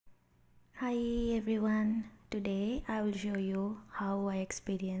Hi everyone, today I will show you how I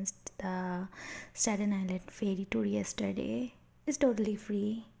experienced the Staten Island Ferry tour yesterday. It's totally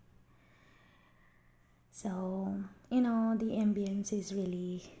free. So, the ambience is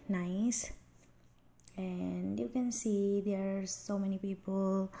really nice, and you can see there are so many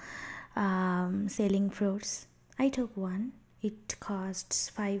people selling fruits. I took one, it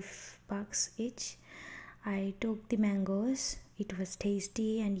costs $5 each. I took the mangoes, it was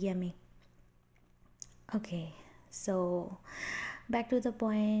tasty and yummy. Okay, so back to the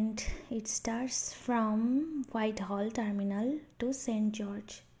point. It starts from Whitehall terminal to St.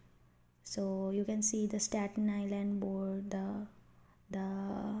 George. So you can see the Staten Island board, the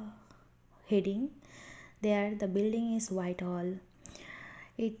heading there. The building is Whitehall.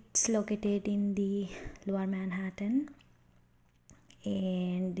 It's located in the Lower Manhattan,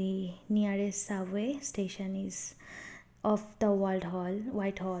 and the nearest subway station is of the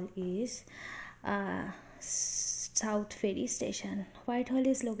Whitehall is South Ferry Station. Whitehall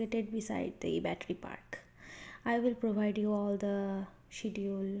is located beside the Battery Park. I will provide you all the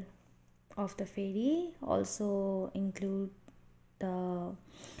schedule of the ferry, also include the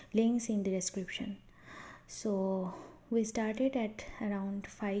links in the description. So we started at around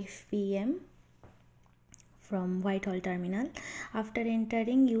 5 p.m. from Whitehall terminal. After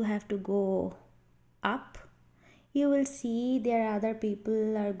entering, you have to go up. You will see there are other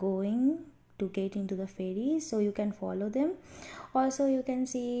people are going to get into the ferry, so you can follow them. Also, you can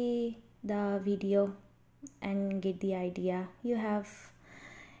see the video and get the idea. You have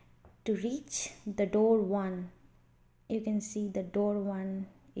to reach the door 1. You can see the door 1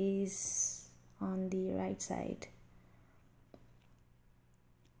 is on the right side,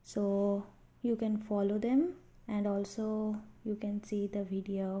 so you can follow them, and also you can see the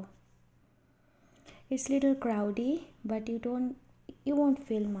video. It's little crowdy, but you won't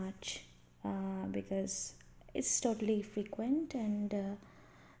feel much because it's totally frequent, and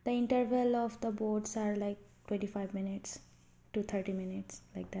the interval of the boats are like 25 minutes to 30 minutes,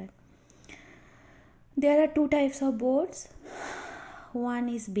 like that. There are 2 types of boats. One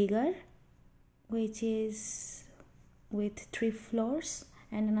is bigger, which is with 3 floors,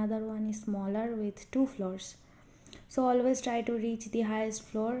 and another one is smaller with 2 floors. So always try to reach the highest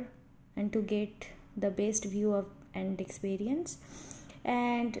floor and to get the best view of and experience.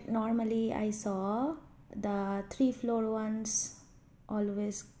 And normally I saw the 3 floor ones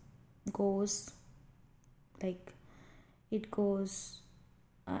always goes like it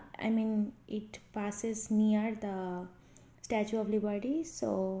passes near the Statue of Liberty.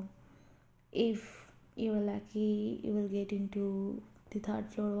 So if you're lucky, you will get into the 3rd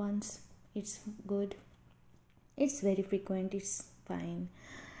floor ones. It's good, it's very frequent, it's fine.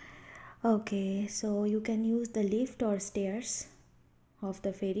 Okay, so you can use the lift or stairs of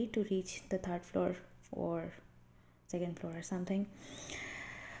the ferry to reach the 3rd floor or 2nd floor or something.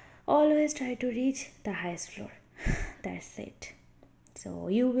 Always try to reach the highest floor. That's it. So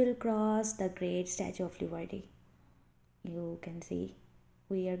you will cross the great Statue of Liberty. You can see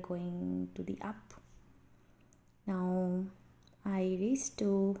we are going to the up. Now I reached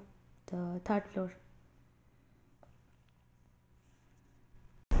to the 3rd floor.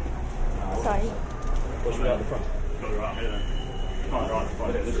 Sorry. Out the front.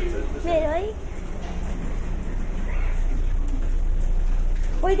 বেরোই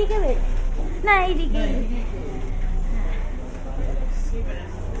ওইদিকে বের না এইদিকে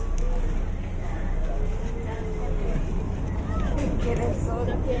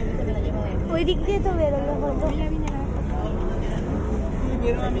ওই দিক দিয়ে তো বেরোলো হতো।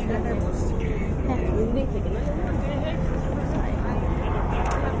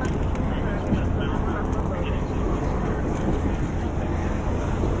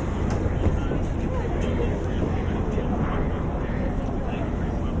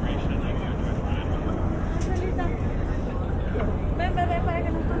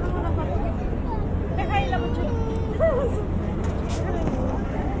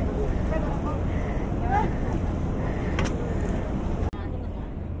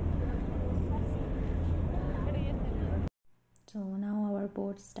 So now our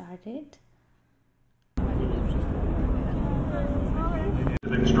boat started.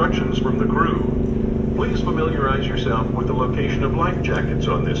 Instructions from the crew. Please familiarize yourself with the location of life jackets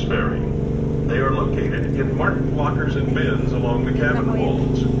on this ferry. They are located in marked lockers and bins along the cabin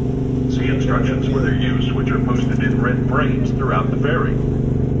walls. See instructions for their use, which are posted in red frames throughout the ferry.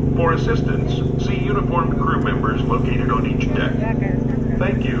 For assistance, see uniformed crew members located on each deck.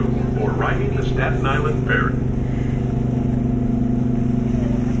 Thank you for riding the Staten Island Ferry.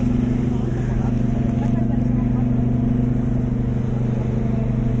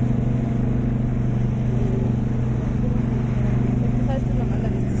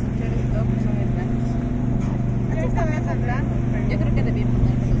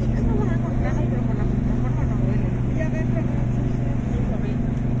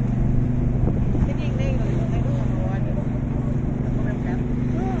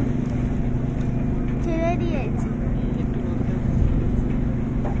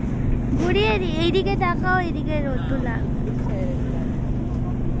 এইদিকে তাকাও, এইদিকে রোদ্দুর লাগবে।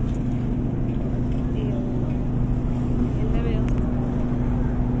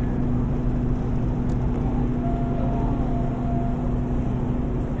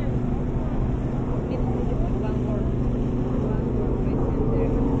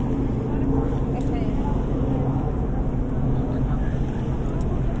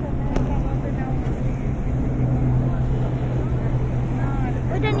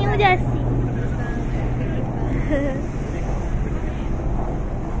 ওটা new jersey.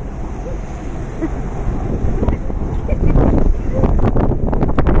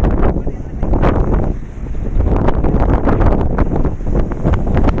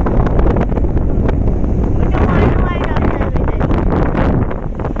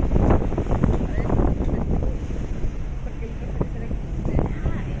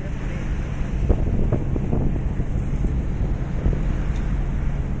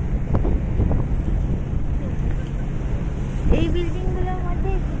 এই building গুলোর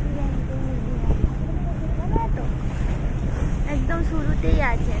মধ্যে একদম শুরুতেই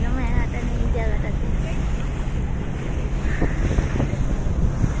আছে না ম্যানহাটন এই জায়গাটাতে।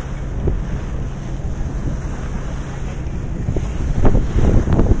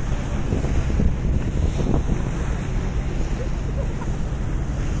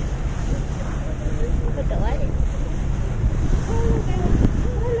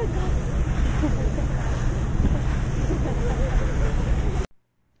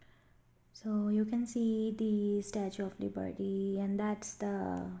 So you can see the Statue of Liberty, and that's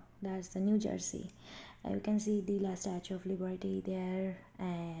the New Jersey. You can see the Statue of Liberty there,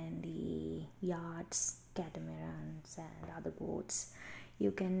 and the yachts, catamarans, and other boats.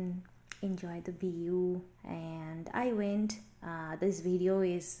 You can enjoy the view. And I went. This video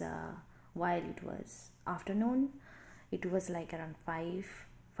is while it was afternoon. It was like around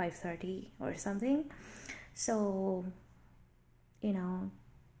 5:30 or something. So you know,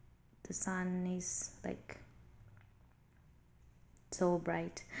 the sun is like so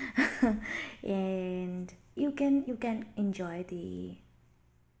bright and you can enjoy the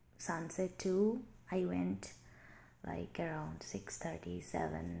sunset too. I went like around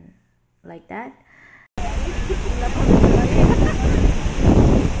 6:37 like that.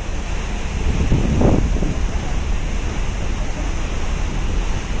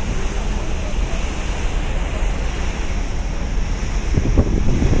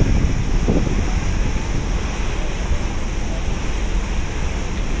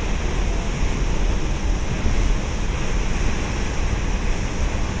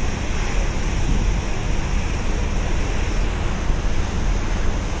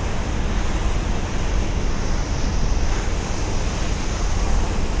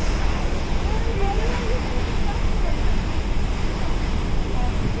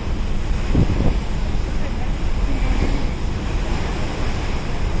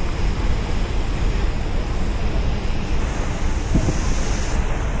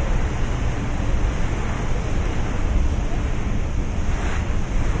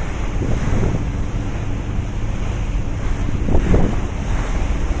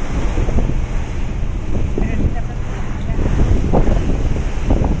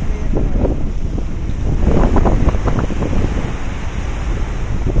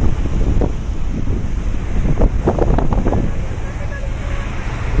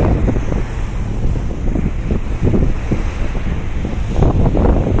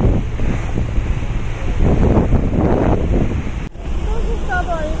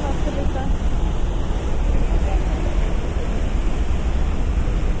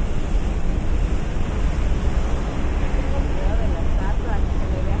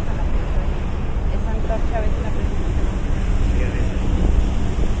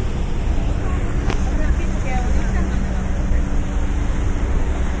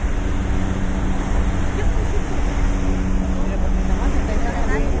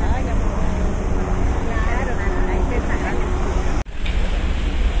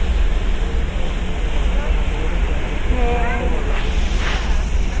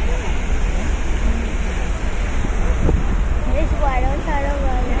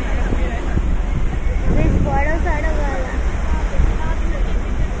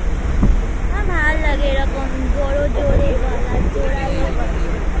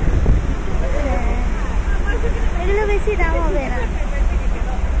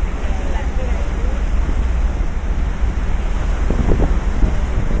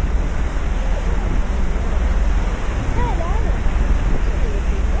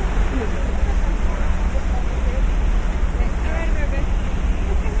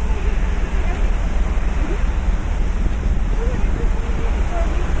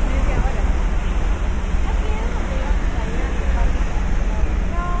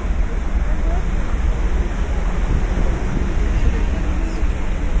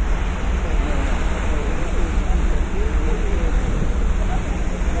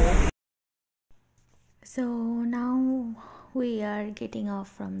 So now we are getting off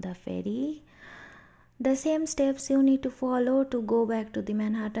from the ferry. The same steps you need to follow to go back to the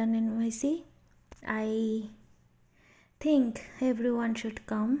Manhattan Embassy. I think everyone should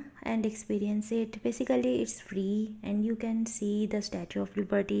come and experience it. Basically, it's free and you can see the Statue of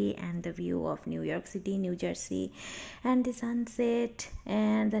Liberty and the view of New York City, New Jersey, and the sunset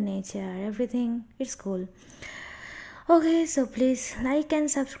and the nature, everything. It's cool. Okay, so please like and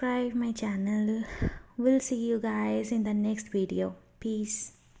subscribe my channel. We'll see you guys in the next video.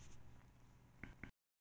 Peace.